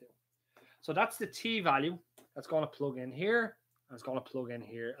 2.132. So that's the T value that's going to plug in here, and it's going to plug in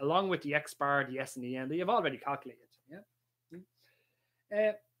here, along with the X bar, the S, and the N that you've already calculated.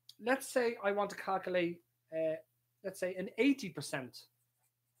 Yeah. Let's say I want to calculate, let's say, an 80%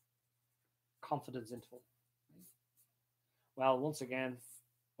 confidence interval. Well, once again,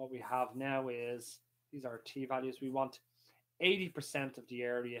 what we have now is, these are T values. We want 80% of the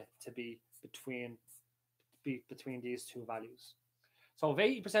area to be between these two values. So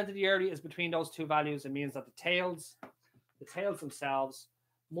if 80% of the area is between those two values, it means that the tails themselves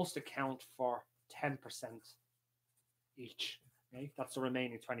must account for 10% each. Okay? That's the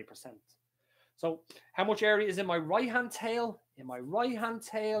remaining 20%. So how much area is in my right-hand tail? In my right-hand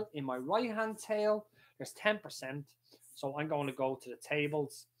tail, in my right-hand tail, there's 10%. So I'm going to go to the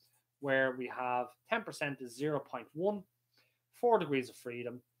tables where we have 10% is 0.1, 4 degrees of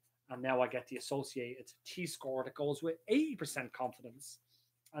freedom. And now I get the associated t-score that goes with 80% confidence.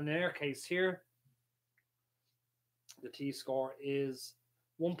 And in our case here, the t-score is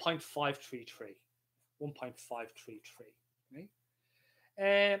 1.533. 1.533. Right?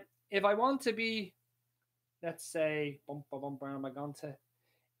 If I want to be, let's say, where am I going to?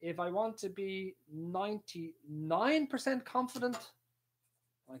 If I want to be 99% confident,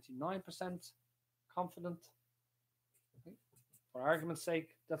 99% confident, okay, for argument's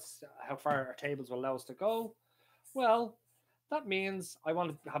sake, that's how far our tables will allow us to go. Well, that means I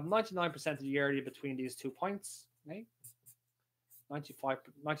want to have 99% of the area between these 2 points, okay?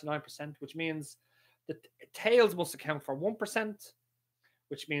 99%, which means the tails must account for 1%,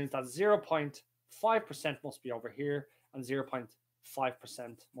 which means that 0.5% must be over here and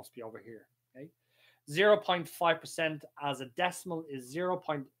 0.5% must be over here. Okay, 0.5% as a decimal is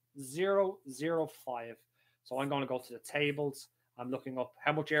 0.005. So I'm going to go to the tables. I'm looking up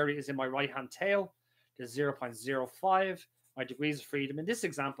how much area is in my right-hand tail. There's 0.05. My degrees of freedom in this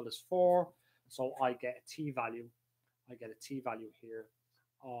example is 4. So I get a t-value. I get a t-value here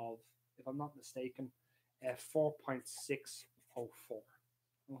of, if I'm not mistaken, 4.604.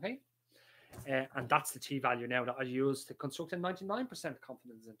 Okay, and that's the t-value now that I use to construct a 99%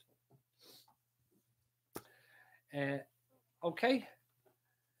 confidence interval. Okay.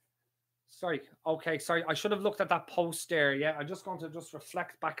 Sorry. Okay, sorry. I should have looked at that post there. Yeah, I'm just going to just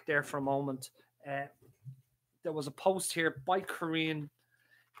reflect back there for a moment. There was a post here by Corinne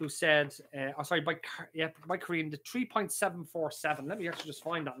who said, by Corinne, the 3.747. Let me actually just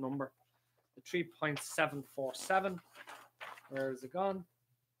find that number. The 3.747. Where is it gone?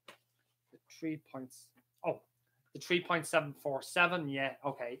 The 3.747. Yeah,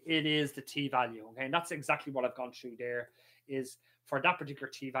 okay. It is the t-value. Okay, and that's exactly what I've gone through there. Is for that particular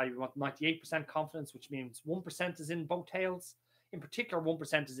t-value, we want 98% confidence, which means 1% is in both tails. In particular,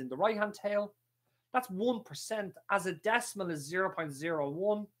 1% is in the right-hand tail. That's 1%. As a decimal is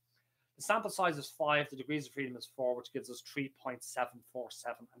 0.01. The sample size is 5. The degrees of freedom is 4, which gives us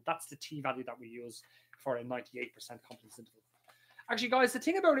 3.747. And that's the t-value that we use for a 98% confidence interval. Actually, guys, the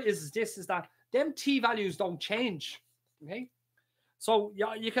thing about it is that them t-values don't change. Okay? So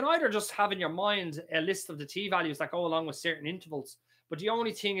yeah, you can either just have in your mind a list of the t-values that go along with certain intervals. But the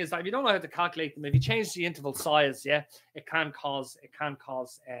only thing is that if you don't know how to calculate them, if you change the interval size, yeah, it can cause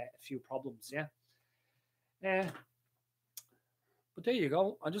a few problems, yeah. But there you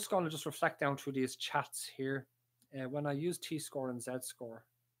go. I'm just going to just reflect down through these chats here. When I use t-score and z-score,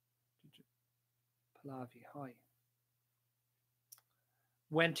 Pallavi, hi.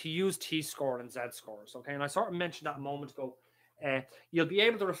 When to use t-score and z-scores, okay? And I sort of mentioned that a moment ago. You'll be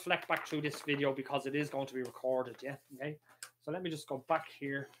able to reflect back through this video because it is going to be recorded, yeah? Okay. So let me just go back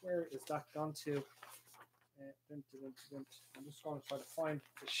here. Where is that gone to? I'm just going to try to find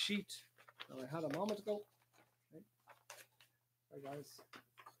the sheet that I had a moment ago. Okay. Hey guys,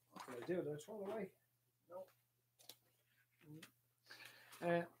 what did I do? Did I throw it away?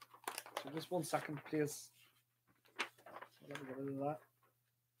 No. So just 1 second, please. So let me get rid of that.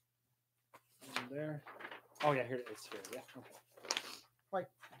 And there. Oh yeah, here it is. Here, yeah. Okay. Right.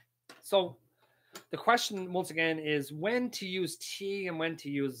 So the question once again is when to use T and when to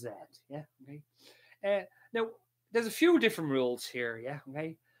use Z. Yeah. Okay. Now there's a few different rules here. Yeah.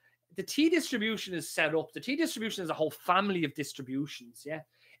 Okay. The T distribution is set up. The T distribution is a whole family of distributions. Yeah.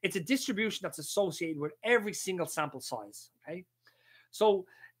 It's a distribution that's associated with every single sample size. Okay. So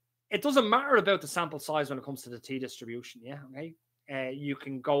it doesn't matter about the sample size when it comes to the T distribution. Yeah. Okay. You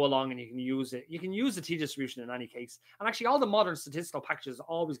can go along and you can use it. You can use the T distribution in any case. And actually, all the modern statistical packages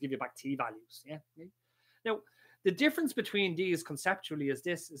always give you back T values. Yeah. Okay? Now, the difference between these conceptually is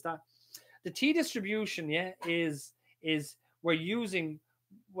that the T distribution, yeah, is we're using,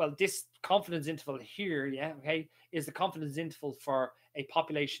 well, this confidence interval here, yeah, okay, is the confidence interval for a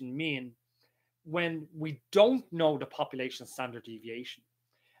population mean when we don't know the population standard deviation.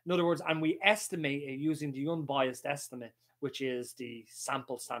 In other words, and we estimate it using the unbiased estimate, which is the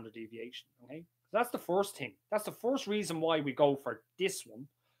sample standard deviation. Okay, so that's the first thing. That's the first reason why we go for this one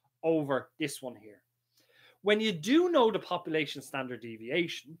over this one here. When you do know the population standard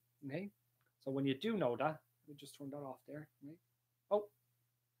deviation, okay, so when you do know that, let me just turn that off there. Okay? Oh,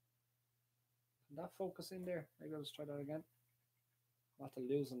 can that focus in there? Maybe I'll just try that again. After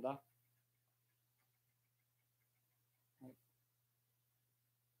losing that.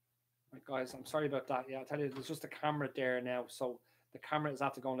 Right, guys, I'm sorry about that. Yeah, I'll tell you, there's just a camera there now, so the camera is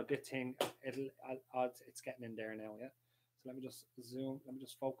after going a bit thing. It's getting in there now. Yeah. So let me just zoom. Let me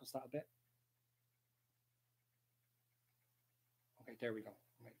just focus that a bit. Okay, there we go.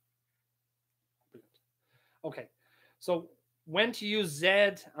 Right. Brilliant. Okay, so when to use Z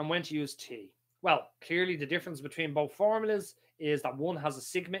and when to use T? Well, clearly the difference between both formulas is that one has a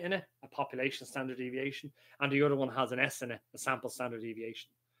sigma in it, a population standard deviation, and the other one has an S in it, a sample standard deviation.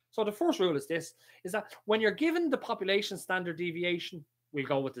 So the first rule is this, is that when you're given the population standard deviation, we'll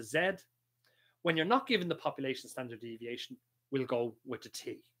go with the Z. When you're not given the population standard deviation, we'll go with the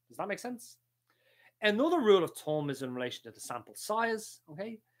T. Does that make sense? Another rule of thumb is in relation to the sample size.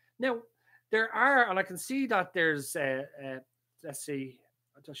 Okay. Now, there are, and I can see that there's, let's see,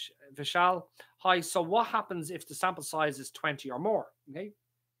 Vishal. Hi. So what happens if the sample size is 20 or more? Okay.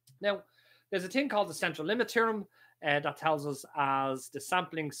 Now, there's a thing called the central limit theorem that tells us as the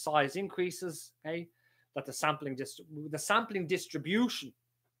sampling size increases, okay, that the sampling distribution,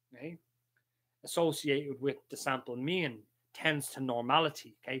 okay, associated with the sample mean tends to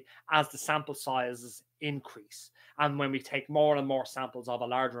normality, okay, as the sample sizes increase, and when we take more and more samples of a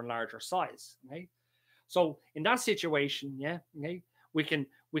larger and larger size, okay. So in that situation, yeah, okay, we can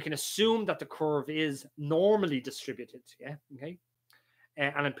assume that the curve is normally distributed, yeah, okay.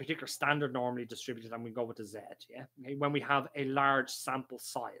 And in particular, standard normally distributed, and we go with the Z, yeah, okay, when we have a large sample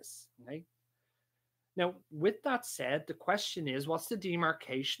size, okay. Now, with that said, the question is, what's the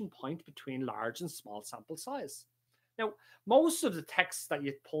demarcation point between large and small sample size? Now, most of the texts that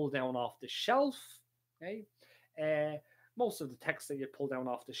you pull down off the shelf, okay, most of the texts that you pull down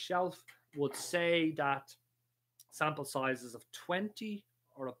off the shelf would say that sample sizes of 20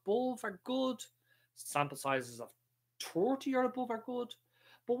 or above are good, sample sizes of 30 or above are good.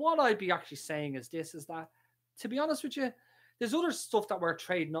 But what I'd be actually saying is this, is that, to be honest with you, there's other stuff that we're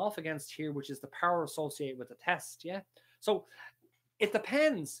trading off against here, which is the power associated with the test, yeah? So it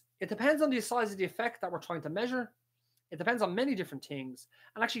depends. It depends on the size of the effect that we're trying to measure. It depends on many different things.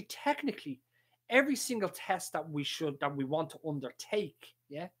 And actually, technically, every single test that we want to undertake,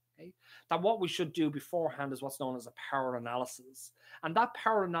 yeah, okay, that what we should do beforehand is what's known as a power analysis. And that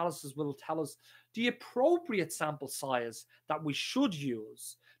power analysis will tell us the appropriate sample size that we should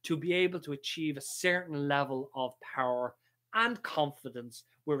use to be able to achieve a certain level of power and confidence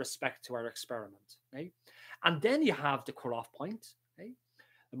with respect to our experiment. Okay? And then you have the cutoff point. Okay?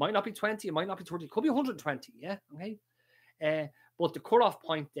 It might not be 20, it might not be 30, it could be 120. Yeah. Okay. But the cutoff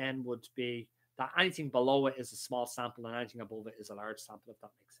point then would be that anything below it is a small sample and anything above it is a large sample, if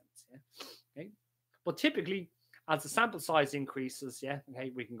that makes sense. Yeah. Okay. But typically, as the sample size increases, yeah,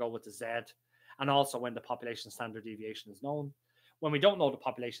 okay, we can go with the Z. And also when the population standard deviation is known. When we don't know the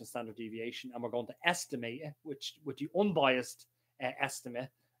population standard deviation and we're going to estimate it, which with the unbiased estimate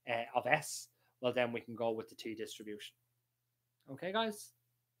of S, well, then we can go with the T distribution. Okay, guys?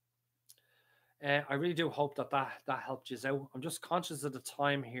 I really do hope that helped you out. I'm just conscious of the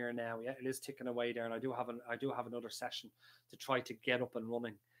time here now. Yeah, it is ticking away there, and I do have another session to try to get up and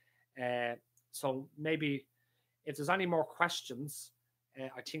running. So maybe if there's any more questions,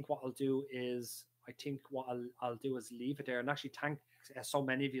 I think what I'll do is leave it there, and actually thank so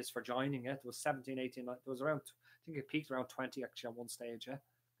many of you for joining it. There was 17, 18, there was around, I think it peaked around 20 actually on one stage. Yeah.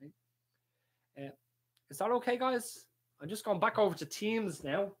 Okay. Is that okay, guys? I'm just going back over to Teams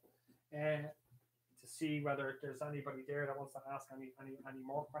now to see whether there's anybody there that wants to ask any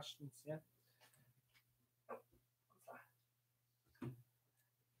more questions. Yeah.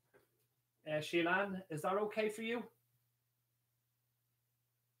 Sheilan, is that okay for you?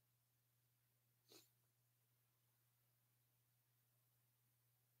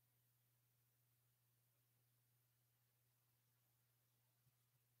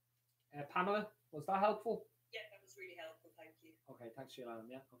 Pamela, was that helpful? Yeah, that was really helpful. Thank you. Okay, thanks, Sheilan.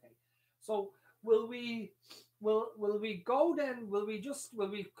 Yeah, okay. So will we go then? Will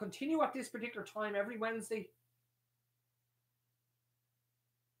we continue at this particular time every Wednesday?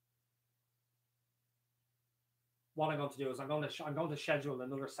 What I'm going to do is I'm going to schedule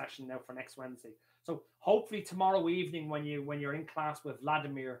another session now for next Wednesday. So hopefully tomorrow evening, when you're in class with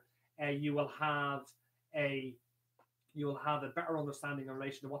Vladimir, you will have a better understanding in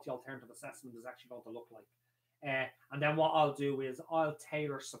relation to what the alternative assessment is actually going to look like. And then what I'll do is I'll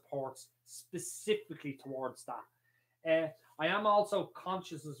tailor supports specifically towards that. I am also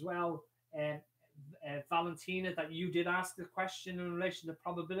conscious as well, Valentina, that you did ask the question in relation to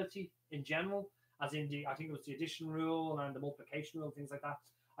probability in general, as in I think it was the addition rule and the multiplication rule, things like that.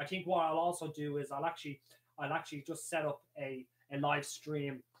 I think what I'll also do is I'll I'll actually just set up a live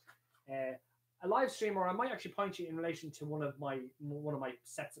stream, a live stream, or I might actually point you in relation to one of my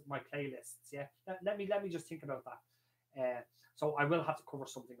sets of my playlists. Yeah, let me just think about that. So I will have to cover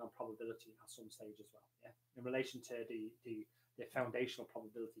something on probability at some stage as well. Yeah, in relation to the foundational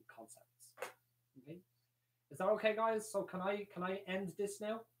probability concepts. Okay, is that okay, guys? So can I end this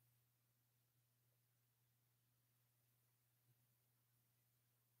now?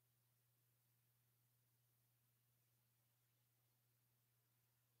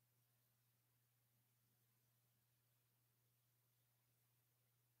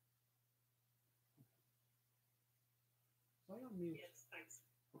 Am I on mute? Yes, thanks.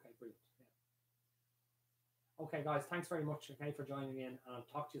 Okay, brilliant. Yeah. Okay, guys, thanks very much, okay, for joining in, and I'll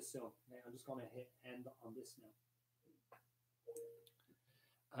talk to you soon. Okay, I'm just going to hit end on this now.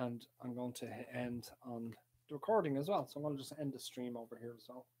 And I'm going to hit end on the recording as well. So I'm going to just end the stream over here as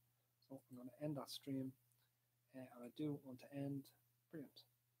well. So I'm going to end that stream, and I do want to end. Brilliant.